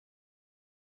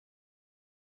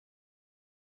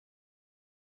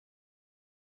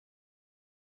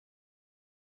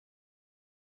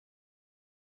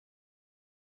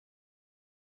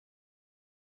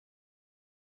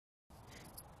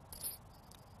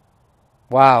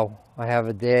Wow, I have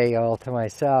a day all to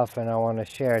myself and I want to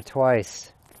share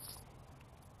twice.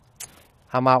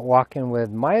 I'm out walking with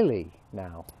Miley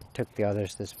now. Took the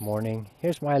others this morning.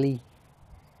 Here's Miley.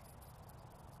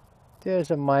 There's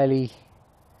a Miley.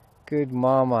 Good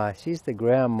mama. She's the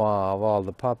grandma of all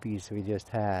the puppies we just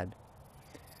had.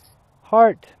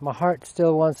 Heart. My heart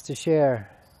still wants to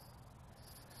share.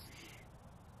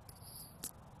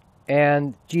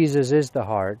 And Jesus is the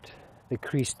heart, the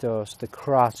Christos, the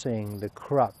crossing, the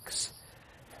crux,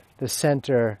 the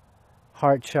center,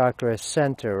 heart chakra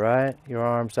center, right? Your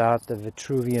arms out, the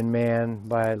Vitruvian Man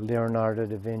by Leonardo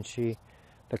da Vinci.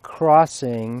 The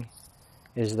crossing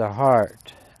is the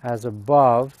heart. As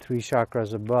above, 3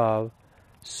 chakras above,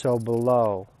 so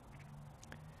below.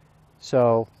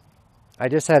 So I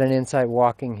just had an insight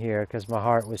walking here because my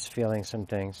heart was feeling some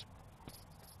things.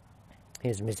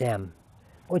 Here's Miss M.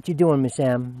 What you doing, Miss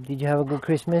M? Did you have a good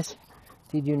Christmas?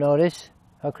 Did you notice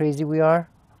how crazy we are?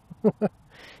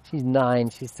 She's 9.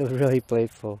 She's still really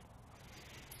playful.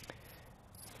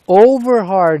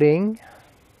 Overhearting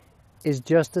is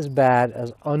just as bad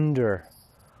as underhearting.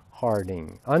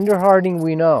 Underhearting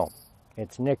we know.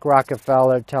 It's Nick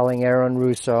Rockefeller telling Aaron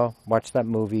Russo, watch that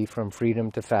movie, From Freedom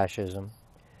to Fascism,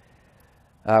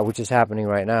 which is happening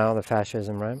right now, the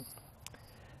fascism, right?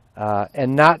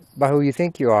 And not by who you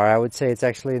think you are. I would say it's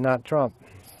actually not Trump.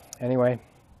 Anyway,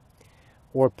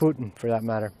 or Putin, for that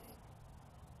matter.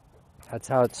 That's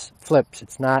how it flips.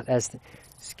 It's not as...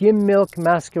 Skim milk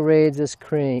masquerades as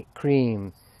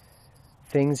cream.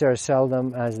 Things are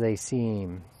seldom as they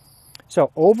seem.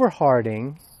 So,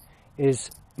 overhearting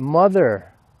is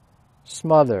mother,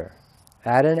 smother.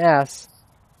 Add an S,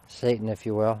 Satan, if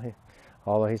you will.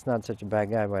 Although he's not such a bad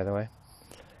guy, by the way.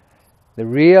 The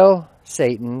real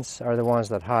Satans are the ones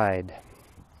that hide.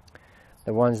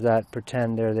 The ones that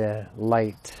pretend they're the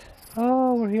light.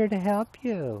 Oh, we're here to help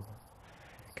you.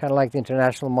 Kind of like the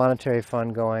International Monetary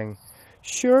Fund going,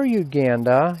 sure,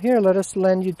 Uganda, here, let us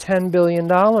lend you $10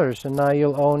 billion and now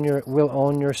we'll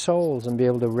own your souls and be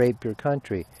able to rape your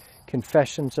country.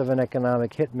 Confessions of an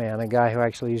Economic Hitman, a guy who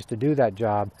actually used to do that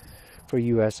job for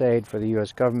U.S. aid, for the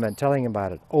U.S. government, telling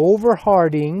about it.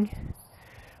 Overhearting,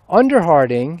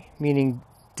 underhearting, meaning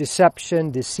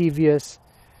deception, devious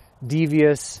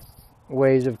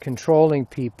ways of controlling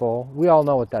people. We all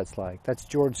know what that's like. That's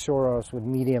George Soros with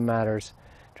Media Matters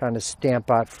trying to stamp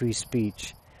out free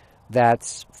speech.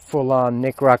 That's full-on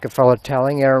Nick Rockefeller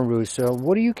telling Aaron Russo,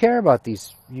 what do you care about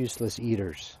these useless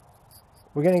eaters?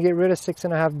 We're going to get rid of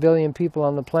 6.5 billion people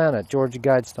on the planet. Georgia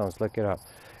Guidestones, look it up.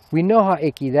 We know how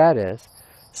icky that is.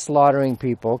 Slaughtering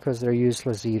people because they're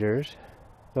useless eaters.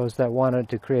 Those that wanted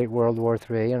to create World War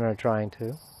III and are trying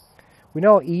to. We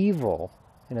know evil,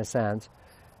 in a sense.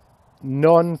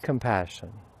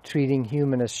 Non-compassion. Treating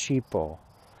human as sheeple.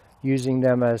 Using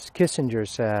them, as Kissinger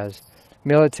says,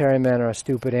 military men are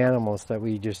stupid animals that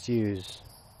we just use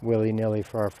willy-nilly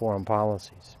for our foreign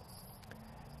policies.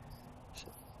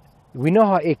 We know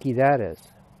how icky that is.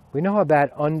 We know how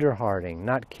bad underhearting,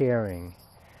 not caring,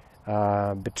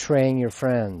 betraying your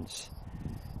friends,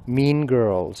 mean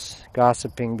girls,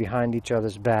 gossiping behind each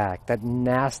other's back, that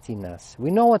nastiness. We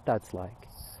know what that's like.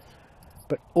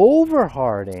 But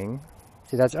overhearting,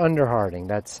 see, that's underhearting.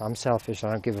 That's, I'm selfish,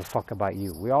 I don't give a fuck about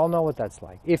you. We all know what that's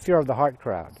like, if you're of the heart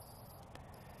crowd.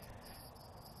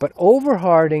 But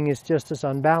overhearting is just as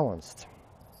unbalanced.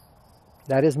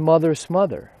 That is mother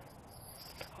smother.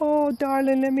 Oh,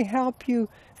 darling, let me help you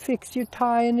fix your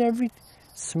tie and everything.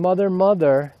 Smother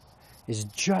mother is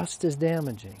just as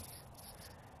damaging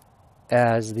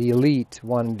as the elite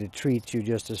wanting to treat you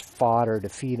just as fodder to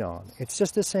feed on. It's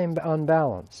just the same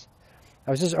unbalance.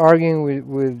 I was just arguing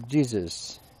with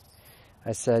Jesus.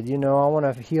 I said, you know, I want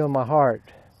to heal my heart,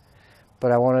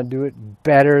 but I want to do it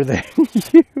better than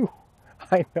you.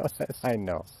 I know that. I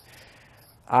know.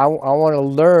 I want to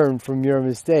learn from your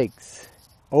mistakes.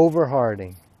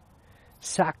 Overhearting.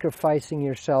 Sacrificing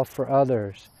yourself for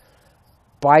others.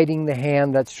 Biting the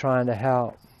hand that's trying to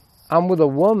help. I'm with a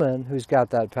woman who's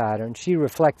got that pattern. She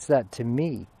reflects that to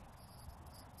me.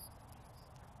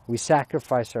 We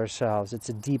sacrifice ourselves. It's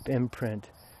a deep imprint.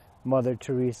 Mother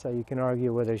Teresa, you can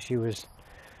argue whether she was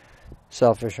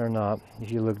selfish or not,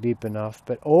 if you look deep enough.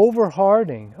 But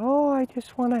overhearting. Oh, I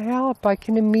just want to help. I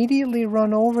can immediately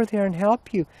run over there and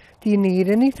help you. Do you need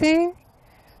anything?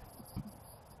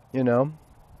 You know,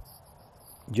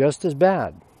 just as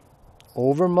bad.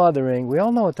 Over-mothering. We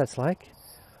all know what that's like.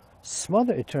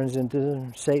 Smother. It turns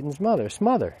into Satan's mother.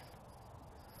 Smother.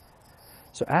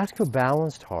 So ask for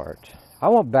balanced heart. I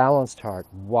want balanced heart.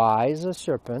 Wise as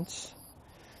serpents.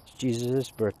 It's Jesus'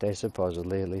 birthday,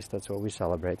 supposedly. At least that's what we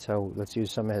celebrate. So let's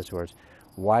use some of his words.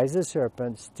 Wise as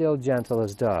serpents, still gentle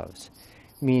as doves.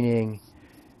 Meaning,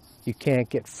 you can't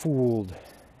get fooled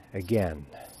again.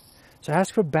 So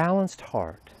ask for balanced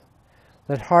heart.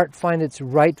 Let heart find its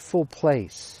rightful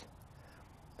place.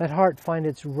 Let heart find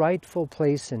its rightful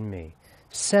place in me.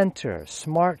 Center,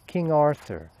 smart King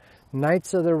Arthur,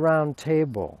 Knights of the Round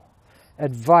Table,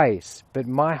 advice, but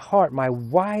my heart, my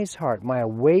wise heart, my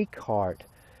awake heart,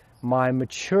 my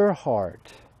mature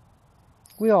heart.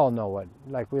 We all know what,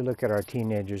 like we look at our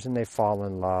teenagers and they fall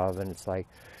in love and it's like,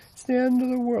 it's the end of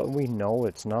the world. We know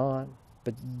it's not,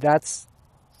 but that's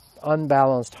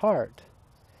unbalanced heart.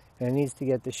 And it needs to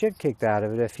get the shit kicked out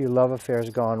of it if your love affair's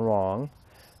gone wrong.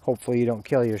 Hopefully you don't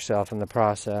kill yourself in the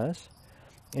process.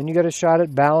 And you got a shot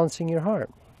at balancing your heart.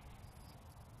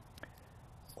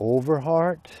 Over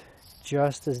heart,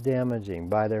 just as damaging.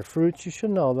 By their fruits you shall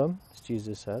know them, as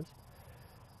Jesus says.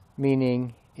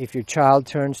 Meaning, if your child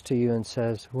turns to you and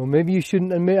says, well, maybe you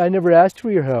shouldn't, I never asked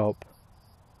for your help.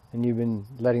 And you've been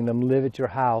letting them live at your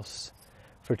house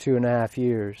for 2.5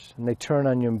 years. And they turn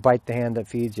on you and bite the hand that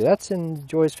feeds you. That's in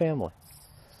Joy's family.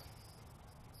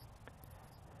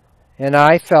 And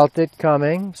I felt it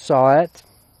coming, saw it,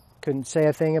 couldn't say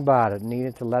a thing about it.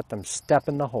 Needed to let them step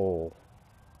in the hole.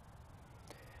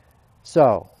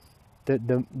 So,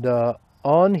 the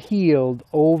unhealed,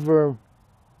 over-caring,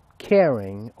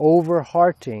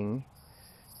 over-hearting,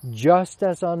 just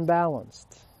as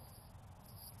unbalanced.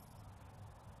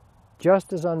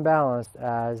 Just as unbalanced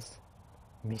as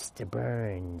Mr.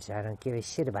 Burns, I don't give a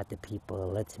shit about the people,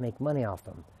 let's make money off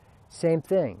them. Same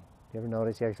thing. You ever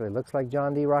notice he actually looks like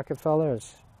John D. Rockefeller?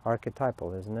 It's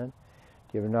archetypal, isn't it?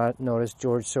 Do you ever not notice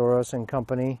George Soros and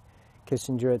company,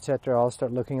 Kissinger, etc., all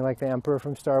start looking like the Emperor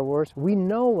from Star Wars? We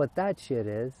know what that shit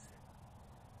is.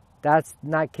 That's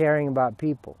not caring about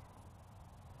people.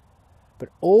 But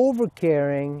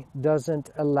over-caring doesn't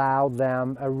allow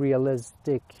them a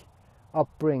realistic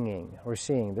upbringing or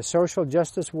seeing. The social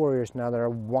justice warriors now that are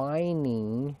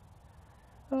whining,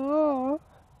 oh,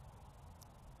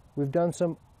 we've done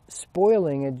some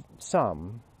spoiling of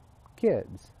some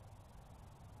kids.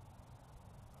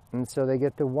 And so they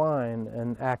get to whine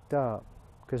and act up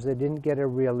because they didn't get a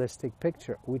realistic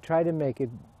picture. We try to make it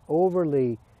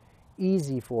overly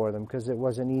easy for them because it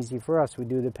wasn't easy for us. We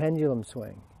do the pendulum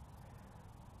swing.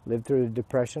 Lived through the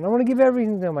depression. I want to give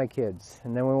everything to my kids.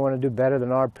 And then we want to do better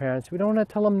than our parents. We don't want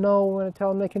to tell them no. We want to tell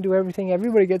them they can do everything.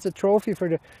 Everybody gets a trophy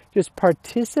for just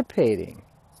participating.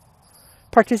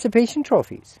 Participation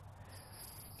trophies.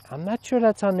 I'm not sure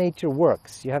that's how nature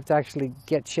works. You have to actually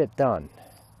get shit done.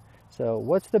 So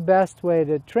what's the best way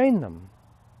to train them?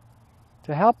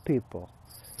 To help people?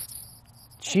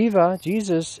 Shiva,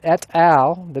 Jesus, et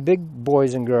al., the big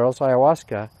boys and girls,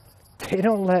 ayahuasca, they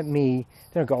don't let me,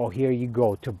 they don't go, oh, here you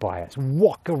go, Tobias,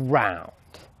 walk around.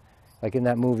 Like in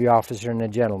that movie Officer and a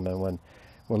Gentleman when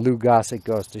Lou Gossett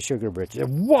goes to Sugar Britches.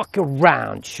 Walk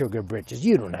around, Sugar Britches.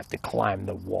 You don't have to climb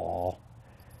the wall.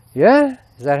 Yeah?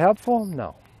 Is that helpful?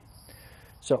 No.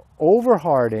 So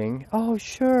overhearting, oh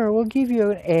sure, we'll give you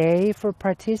an A for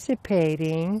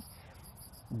participating,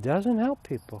 doesn't help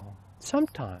people.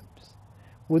 Sometimes,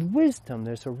 with wisdom,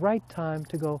 there's a right time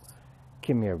to go,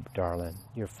 come here, darling,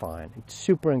 you're fine. It's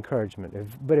super encouragement.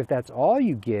 But if that's all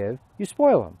you give, you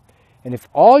spoil them. And if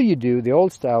all you do, the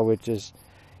old style, which is,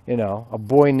 A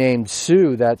Boy Named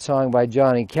Sue, that song by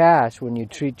Johnny Cash, when you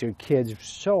treat your kids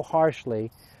so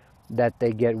harshly that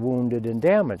they get wounded and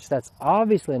damaged. That's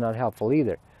obviously not helpful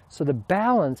either. So the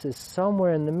balance is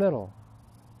somewhere in the middle.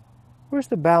 Where's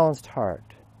the balanced heart?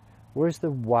 Where's the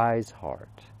wise heart?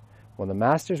 Well, the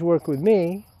masters work with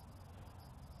me.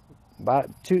 About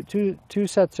two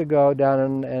sets ago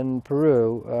down in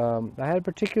Peru, I had a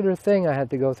particular thing I had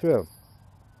to go through.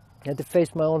 I had to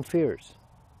face my own fears.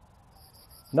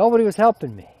 Nobody was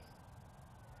helping me.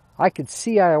 I could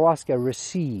see ayahuasca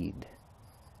recede.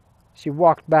 She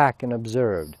walked back and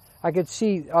observed. I could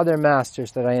see other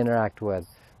masters that I interact with.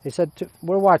 They said,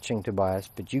 we're watching, Tobias,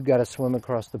 but you got to swim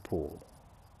across the pool.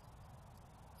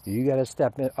 You got to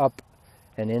step up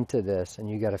and into this, and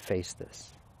you got to face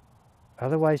this.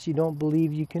 Otherwise, you don't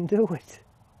believe you can do it.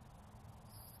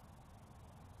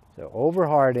 So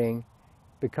overhearting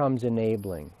becomes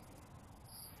enabling.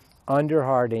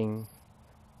 Underhearting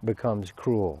becomes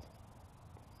cruel.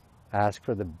 Ask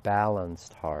for the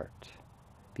balanced heart.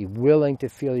 Be willing to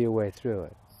feel your way through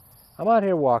it. I'm out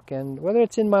here walking, whether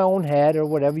it's in my own head or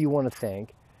whatever you want to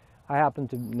think. I happen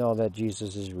to know that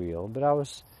Jesus is real, but I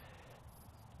was,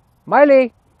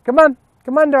 Miley, come on,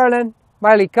 darling.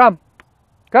 Miley, come.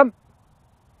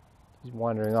 She's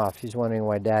wandering off. She's wondering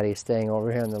why Daddy's staying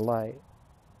over here in the light.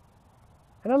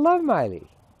 And I love Miley.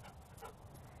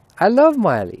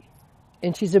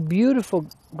 And she's a beautiful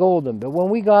golden. But when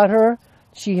we got her,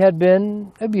 she had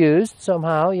been abused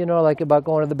somehow, you know, like about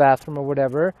going to the bathroom or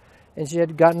whatever. And she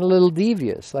had gotten a little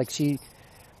devious. Like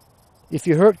if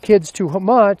you hurt kids too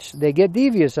much, they get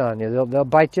devious on you. They'll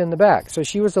bite you in the back. So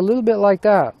she was a little bit like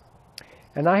that.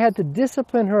 And I had to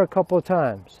discipline her a couple of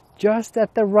times, just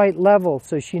at the right level,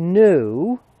 so she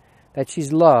knew that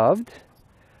she's loved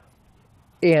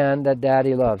and that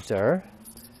Daddy loves her.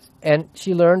 And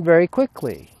she learned very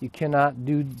quickly. You cannot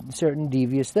do certain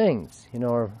devious things, you know,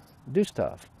 or do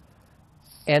stuff.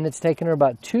 And it's taken her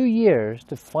about 2 years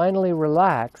to finally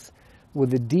relax with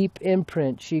the deep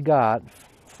imprint she got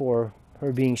for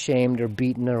her being shamed or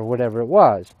beaten or whatever it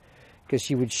was, because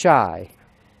she would shy,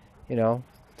 you know.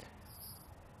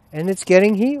 And it's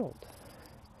getting healed.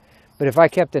 But if I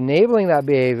kept enabling that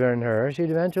behavior in her, she'd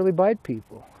eventually bite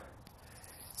people.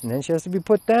 And then she has to be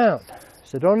put down.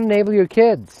 So don't enable your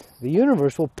kids. The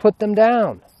universe will put them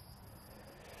down.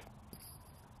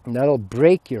 And that'll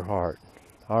break your heart.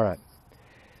 All right.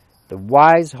 The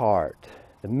wise heart.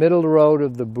 The middle road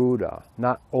of the Buddha.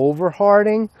 Not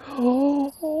over-hearting.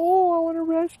 Oh, I want to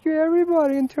rescue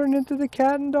everybody and turn into the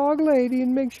cat and dog lady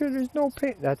and make sure there's no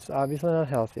pain. That's obviously not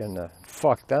healthy. And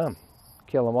fuck them.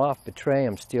 Kill them off, betray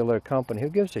them, steal their company. Who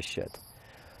gives a shit?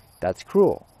 That's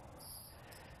cruel.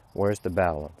 Where's the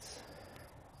balance?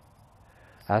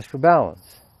 Ask for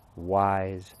balance.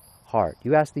 Wise heart.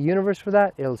 You ask the universe for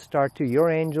that, it'll start to your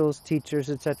angels, teachers,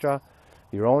 etc.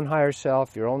 Your own higher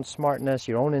self, your own smartness,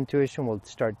 your own intuition will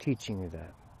start teaching you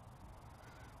that.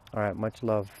 All right, much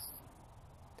love.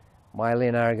 Miley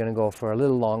and I are going to go for a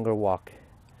little longer walk,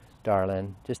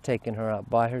 darling. Just taking her out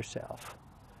by herself.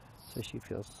 So she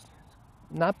feels,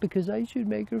 not because I should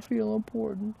make her feel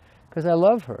important, because I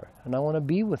love her and I want to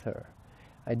be with her.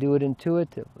 I do it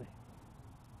intuitively.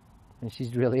 And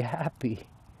she's really happy.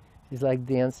 She's like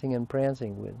dancing and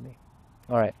prancing with me.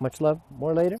 All right, much love.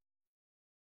 More later.